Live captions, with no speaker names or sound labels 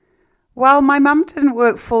While my mum didn't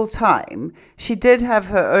work full time, she did have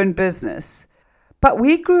her own business. But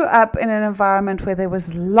we grew up in an environment where there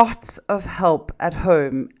was lots of help at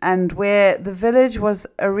home and where the village was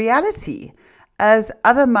a reality, as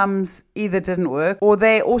other mums either didn't work or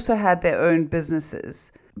they also had their own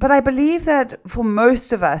businesses. But I believe that for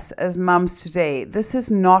most of us as mums today, this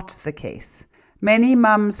is not the case. Many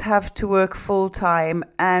mums have to work full time,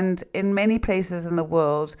 and in many places in the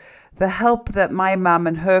world, the help that my mum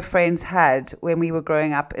and her friends had when we were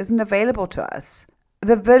growing up isn't available to us.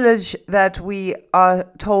 The village that we are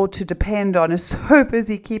told to depend on is so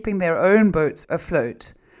busy keeping their own boats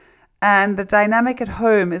afloat. And the dynamic at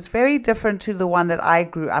home is very different to the one that I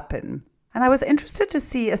grew up in. And I was interested to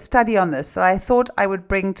see a study on this that I thought I would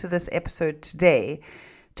bring to this episode today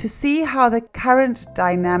to see how the current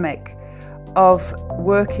dynamic of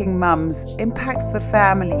working mums impacts the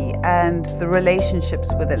family and the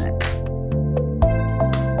relationships within it.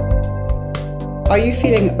 Are you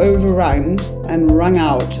feeling overrun and wrung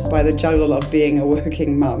out by the juggle of being a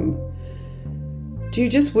working mum? Do you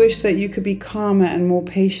just wish that you could be calmer and more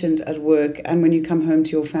patient at work and when you come home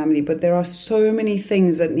to your family, but there are so many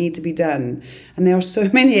things that need to be done and there are so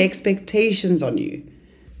many expectations on you?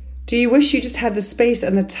 Do you wish you just had the space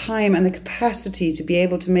and the time and the capacity to be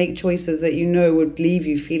able to make choices that you know would leave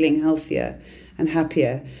you feeling healthier and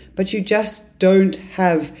happier, but you just don't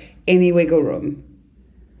have any wiggle room?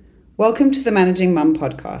 Welcome to the Managing Mum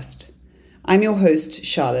podcast. I'm your host,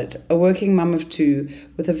 Charlotte, a working mum of two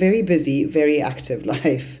with a very busy, very active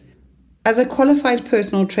life. As a qualified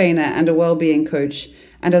personal trainer and a well-being coach,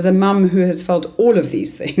 and as a mum who has felt all of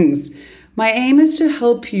these things, my aim is to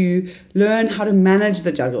help you learn how to manage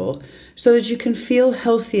the juggle so that you can feel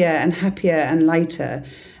healthier and happier and lighter,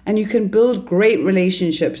 and you can build great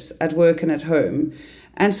relationships at work and at home,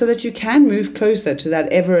 and so that you can move closer to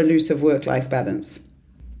that ever-elusive work-life balance.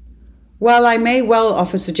 While I may well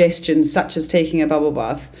offer suggestions such as taking a bubble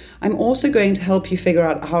bath, I'm also going to help you figure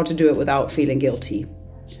out how to do it without feeling guilty.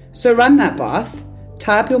 So run that bath,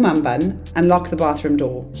 tie up your mum bun, and lock the bathroom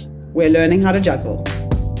door. We're learning how to juggle.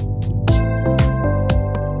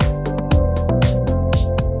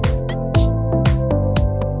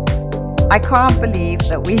 I can't believe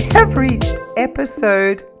that we have reached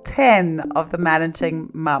episode 10 of the Managing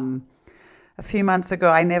Mum. A few months ago,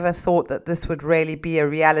 I never thought that this would really be a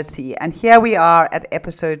reality. And here we are at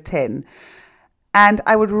episode 10. And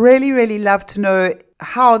I would really, really love to know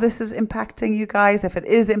how this is impacting you guys, if it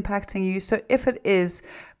is impacting you. So if it is,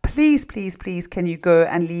 please, please, please, can you go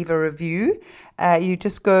and leave a review? You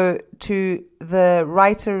just go to the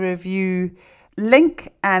write a review link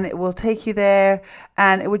and it will take you there,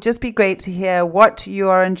 and it would just be great to hear what you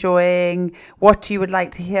are enjoying, what you would like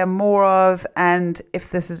to hear more of, and if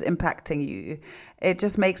this is impacting you. It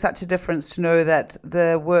just makes such a difference to know that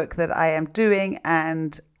the work that I am doing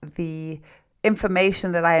and the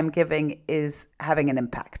information that I am giving is having an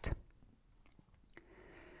impact.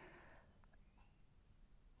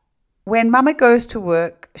 When Mama goes to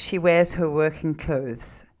work, she wears her working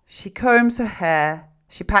clothes. She combs her hair.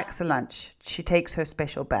 She packs a lunch. She takes her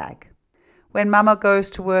special bag. When Mama goes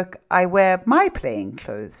to work, I wear my plain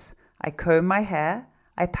clothes. I comb my hair.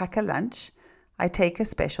 I pack a lunch. I take a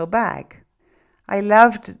special bag. I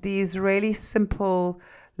loved these really simple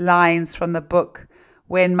lines from the book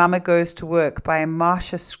When Mama Goes to Work by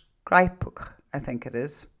Marcia Skrypuk, I think it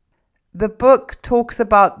is. The book talks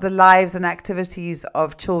about the lives and activities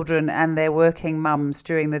of children and their working mums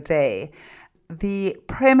during the day. The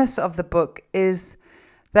premise of the book is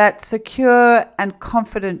that secure and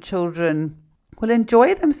confident children will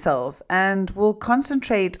enjoy themselves and will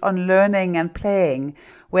concentrate on learning and playing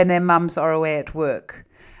when their mums are away at work,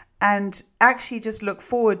 and actually just look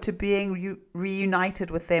forward to being reunited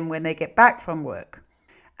with them when they get back from work.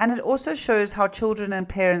 And it also shows how children and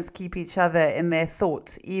parents keep each other in their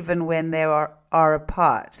thoughts even when they are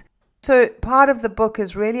apart. So part of the book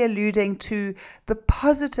is really alluding to the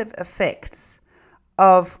positive effects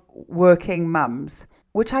of working mums,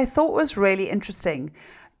 which I thought was really interesting.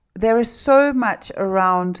 There is so much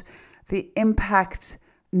around the impact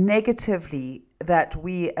negatively that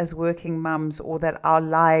we as working mums, or that our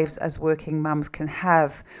lives as working mums, can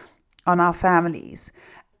have on our families.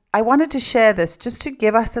 I wanted to share this just to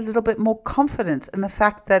give us a little bit more confidence in the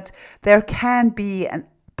fact that there can be a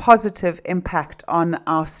positive impact on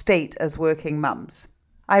our state as working mums.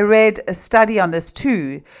 I read a study on this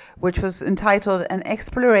too, which was entitled An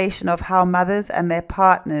Exploration of How Mothers and Their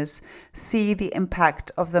Partners See the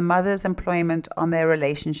Impact of the Mother's Employment on Their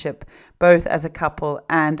Relationship, both as a couple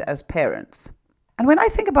and as parents. And when I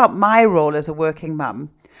think about my role as a working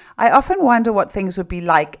mum, I often wonder what things would be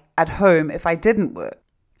like at home if I didn't work.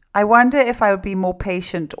 I wonder if I would be more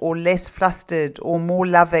patient or less flustered or more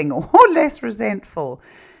loving or less resentful.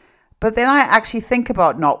 But then I actually think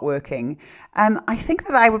about not working, and I think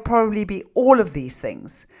that I would probably be all of these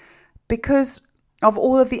things because of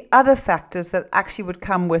all of the other factors that actually would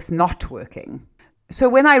come with not working. So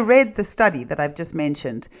when I read the study that I've just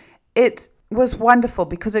mentioned, it was wonderful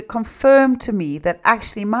because it confirmed to me that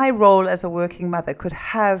actually my role as a working mother could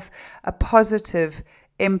have a positive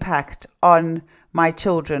impact on my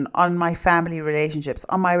children, on my family relationships,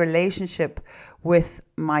 on my relationship with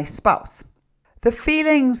my spouse. The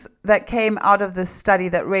feelings that came out of this study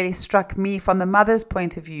that really struck me from the mother's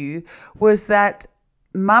point of view was that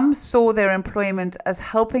mums saw their employment as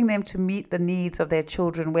helping them to meet the needs of their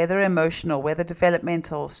children, whether emotional, whether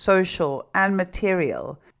developmental, social, and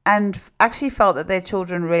material, and actually felt that their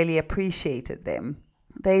children really appreciated them.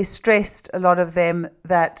 They stressed, a lot of them,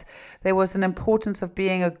 that there was an importance of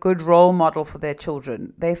being a good role model for their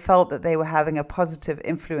children. They felt that they were having a positive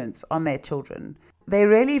influence on their children. They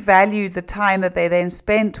really valued the time that they then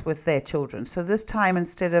spent with their children. So this time,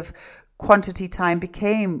 instead of quantity time,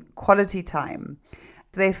 became quality time.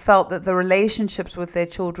 They felt that the relationships with their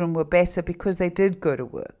children were better because they did go to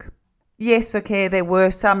work. Yes, okay, there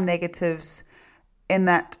were some negatives in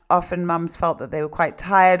that often mums felt that they were quite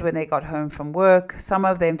tired when they got home from work. Some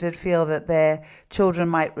of them did feel that their children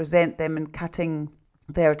might resent them and cutting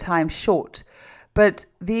their time short. But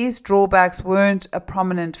these drawbacks weren't a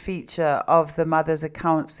prominent feature of the mother's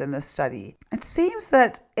accounts in the study. It seems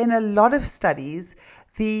that in a lot of studies,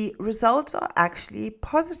 the results are actually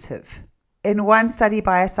positive. In one study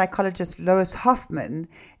by a psychologist, Lois Hoffman,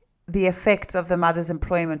 the effects of the mother's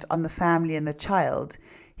employment on the family and the child,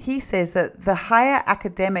 he says that the higher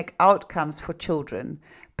academic outcomes for children,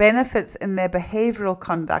 benefits in their behavioral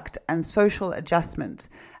conduct and social adjustment,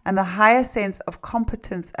 and the higher sense of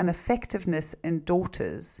competence and effectiveness in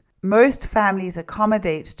daughters. Most families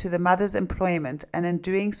accommodate to the mother's employment and in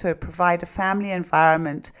doing so provide a family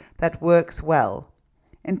environment that works well.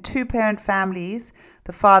 In two-parent families,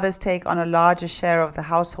 the fathers take on a larger share of the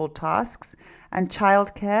household tasks and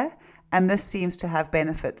childcare, and this seems to have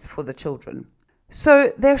benefits for the children.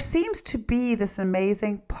 So there seems to be this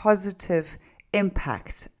amazing positive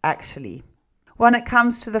impact, actually. When it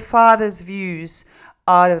comes to the father's views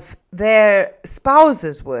of their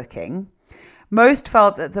spouses working, most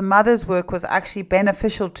felt that the mother's work was actually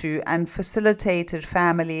beneficial to and facilitated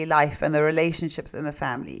family life and the relationships in the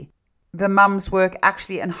family. The mum's work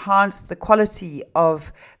actually enhanced the quality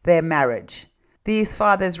of their marriage. These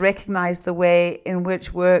fathers recognized the way in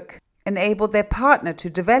which work enabled their partner to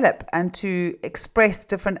develop and to express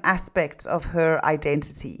different aspects of her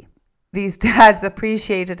identity. These dads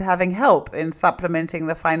appreciated having help in supplementing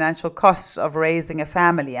the financial costs of raising a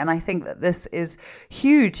family. And I think that this is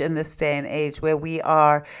huge in this day and age where we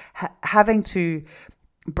are having to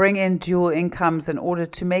bring in dual incomes in order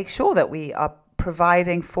to make sure that we are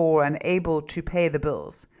providing for and able to pay the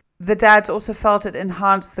bills. The dads also felt it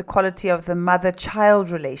enhanced the quality of the mother-child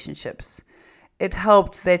relationships. It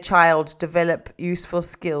helped their child develop useful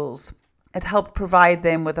skills. It helped provide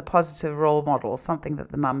them with a positive role model, something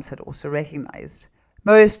that the mums had also recognized.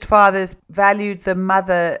 Most fathers valued the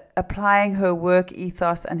mother applying her work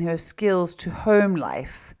ethos and her skills to home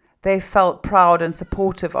life. They felt proud and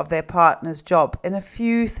supportive of their partner's job. In a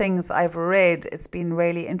few things I've read, it's been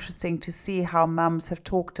really interesting to see how mums have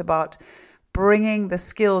talked about bringing the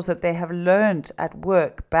skills that they have learned at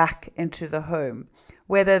work back into the home.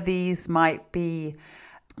 Whether these might be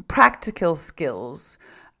practical skills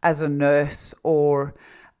as a nurse or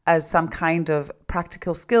as some kind of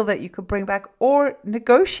practical skill that you could bring back, or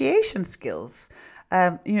negotiation skills,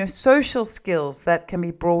 social skills that can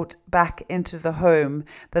be brought back into the home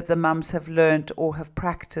that the mums have learned or have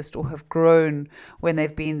practiced or have grown when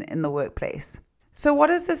they've been in the workplace. So what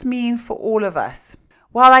does this mean for all of us?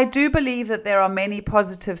 While I do believe that there are many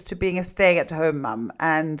positives to being a stay-at-home mum,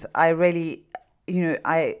 and I really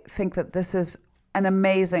I think that this is an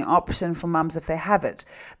amazing option for mums if they have it.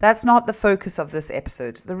 That's not the focus of this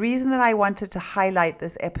episode. The reason that I wanted to highlight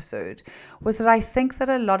this episode was that I think that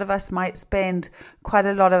a lot of us might spend quite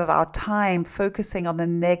a lot of our time focusing on the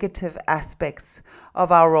negative aspects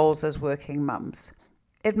of our roles as working mums.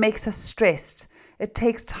 It makes us stressed. It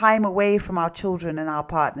takes time away from our children and our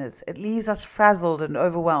partners. It leaves us frazzled and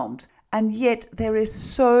overwhelmed. And yet there is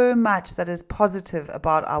so much that is positive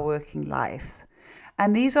about our working lives.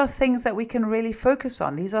 And these are things that we can really focus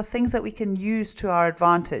on. These are things that we can use to our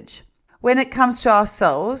advantage. When it comes to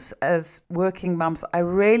ourselves as working mums, I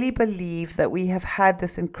really believe that we have had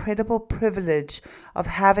this incredible privilege of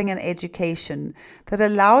having an education that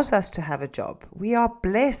allows us to have a job. We are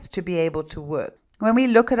blessed to be able to work. When we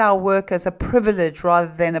look at our work as a privilege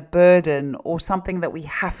rather than a burden or something that we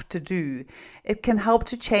have to do, it can help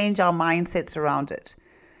to change our mindsets around it.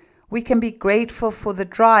 We can be grateful for the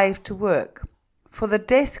drive to work, for the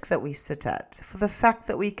desk that we sit at, for the fact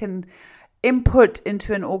that we can input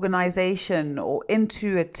into an organization or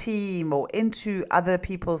into a team or into other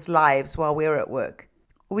people's lives while we're at work.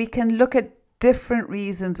 We can look at different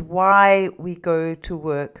reasons why we go to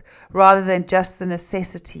work rather than just the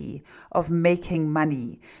necessity of making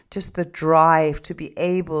money, just the drive to be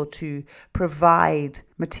able to provide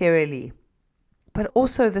materially, but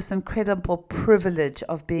also this incredible privilege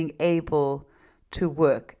of being able to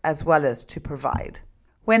work as well as to provide.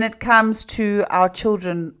 When it comes to our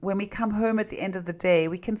children, when we come home at the end of the day,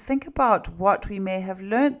 we can think about what we may have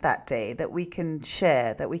learned that day that we can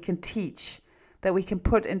share, that we can teach, that we can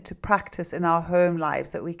put into practice in our home lives,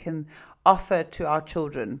 that we can offer to our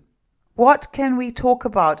children. What can we talk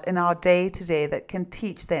about in our day-to-day that can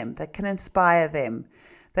teach them, that can inspire them,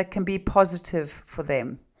 that can be positive for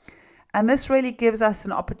them? And this really gives us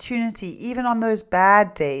an opportunity, even on those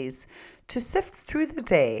bad days, to sift through the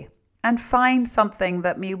day and find something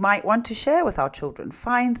that we might want to share with our children,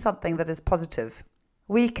 find something that is positive.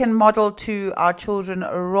 We can model to our children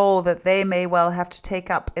a role that they may well have to take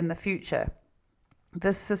up in the future.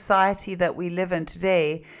 This society that we live in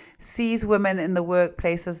today sees women in the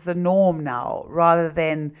workplace as the norm now, rather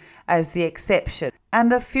than as the exception. And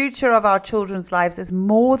the future of our children's lives is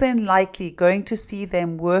more than likely going to see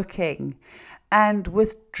them working and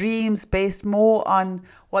with dreams based more on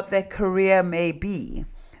what their career may be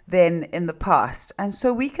than in the past. And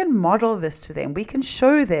so we can model this to them. We can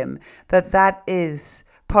show them that that is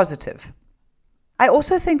positive. I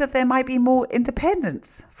also think that there might be more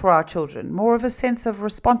independence for our children, more of a sense of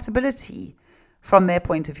responsibility from their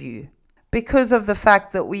point of view, because of the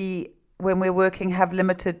fact that we, when we're working, have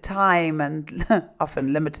limited time and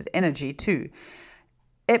often limited energy too.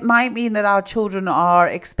 It might mean that our children are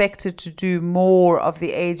expected to do more of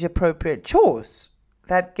the age-appropriate chores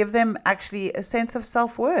that give them actually a sense of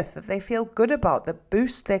self-worth, that they feel good about, that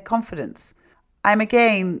boost their confidence. I'm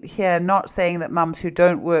again here not saying that mums who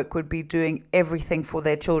don't work would be doing everything for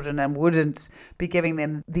their children and wouldn't be giving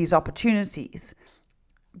them these opportunities.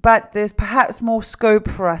 But there's perhaps more scope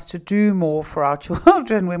for us to do more for our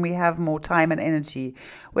children when we have more time and energy.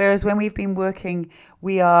 Whereas when we've been working,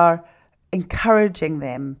 we are encouraging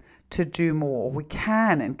them to do more. We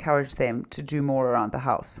can encourage them to do more around the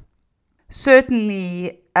house.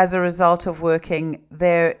 Certainly, as a result of working,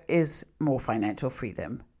 there is more financial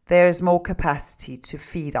freedom. There is more capacity to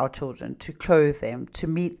feed our children, to clothe them, to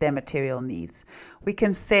meet their material needs. We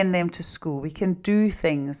can send them to school. We can do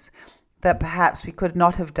things that perhaps we could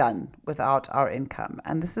not have done without our income.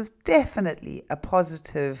 And this is definitely a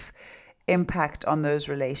positive impact on those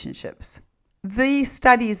relationships. The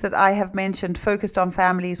studies that I have mentioned focused on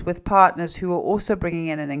families with partners who are also bringing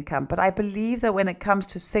in an income. But I believe that when it comes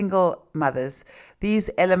to single mothers, these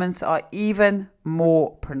elements are even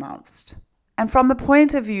more pronounced. And from the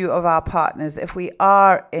point of view of our partners, if we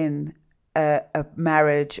are in a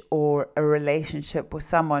marriage or a relationship with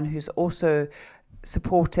someone who's also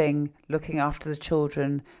supporting, looking after the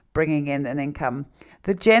children, bringing in an income,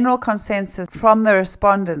 the general consensus from the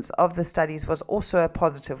respondents of the studies was also a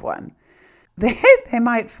positive one. They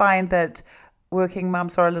might find that working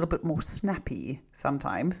mums are a little bit more snappy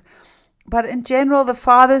sometimes. But in general, the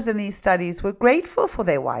fathers in these studies were grateful for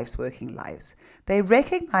their wives' working lives. They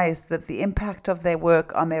recognized that the impact of their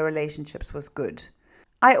work on their relationships was good.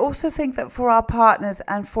 I also think that for our partners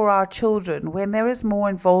and for our children, when there is more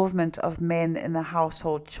involvement of men in the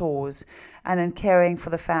household chores and in caring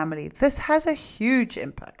for the family, this has a huge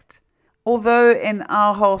impact. Although in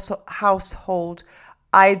our household,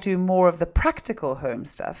 I do more of the practical home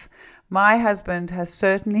stuff, my husband has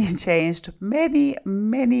certainly changed many,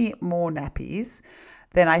 many more nappies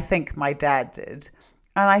than I think my dad did.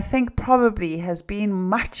 And I think probably has been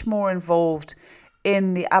much more involved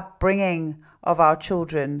in the upbringing of our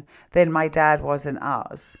children than my dad was in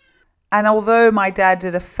ours. And although my dad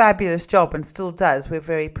did a fabulous job and still does, we're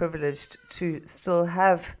very privileged to still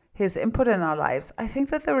have his input in our lives. I think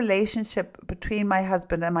that the relationship between my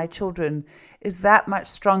husband and my children is that much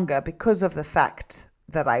stronger because of the fact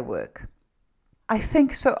that I work. I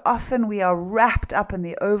think so often we are wrapped up in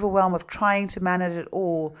the overwhelm of trying to manage it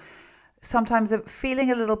all, sometimes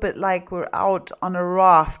feeling a little bit like we're out on a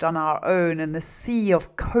raft on our own in the sea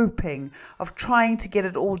of coping, of trying to get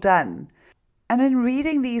it all done. And in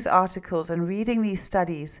reading these articles and reading these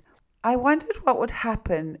studies, I wondered what would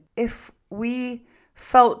happen if we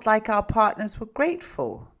felt like our partners were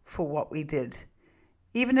grateful for what we did,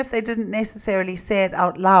 even if they didn't necessarily say it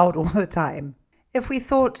out loud all the time. if we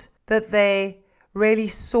thought that they really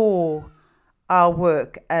saw our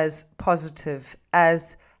work as positive,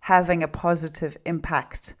 as having a positive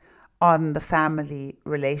impact on the family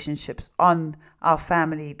relationships, on our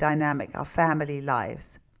family dynamic, our family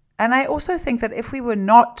lives. And I also think that if we were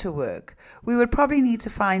not to work, we would probably need to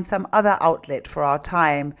find some other outlet for our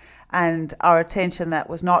time and our attention that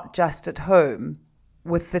was not just at home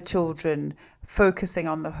with the children, focusing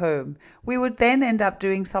on the home. We would then end up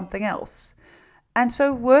doing something else. And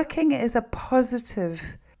so working is a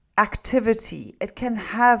positive activity. It can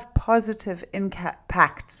have positive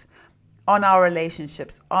impacts on our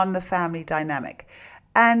relationships, on the family dynamic.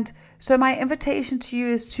 And so my invitation to you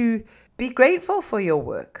is to be grateful for your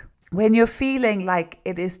work. When you're feeling like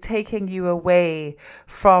it is taking you away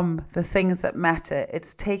from the things that matter,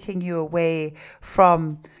 it's taking you away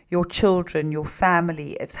from your children, your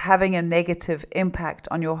family, it's having a negative impact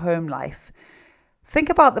on your home life, think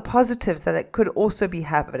about the positives that it could also be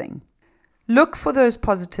happening. Look for those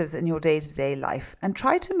positives in your day-to-day life and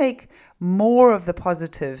try to make more of the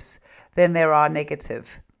positives than there are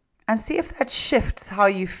negative. And see if that shifts how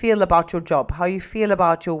you feel about your job, how you feel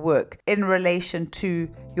about your work in relation to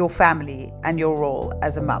your family and your role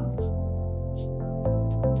as a mum.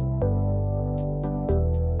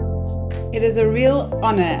 It is a real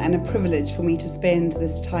honor and a privilege for me to spend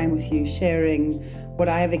this time with you sharing what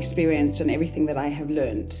I have experienced and everything that I have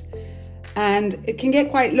learned. And it can get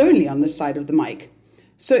quite lonely on this side of the mic.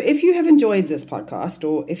 So if you have enjoyed this podcast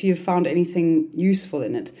or if you've found anything useful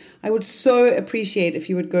in it, I would so appreciate if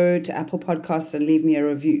you would go to Apple Podcasts and leave me a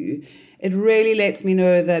review. It really lets me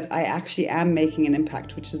know that I actually am making an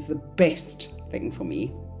impact, which is the best thing for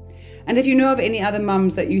me. And if you know of any other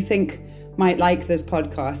mums that you think might like this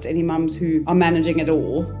podcast, any mums who are managing it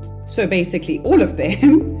all, so basically all of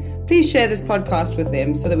them, please share this podcast with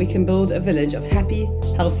them so that we can build a village of happy,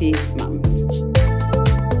 healthy mums.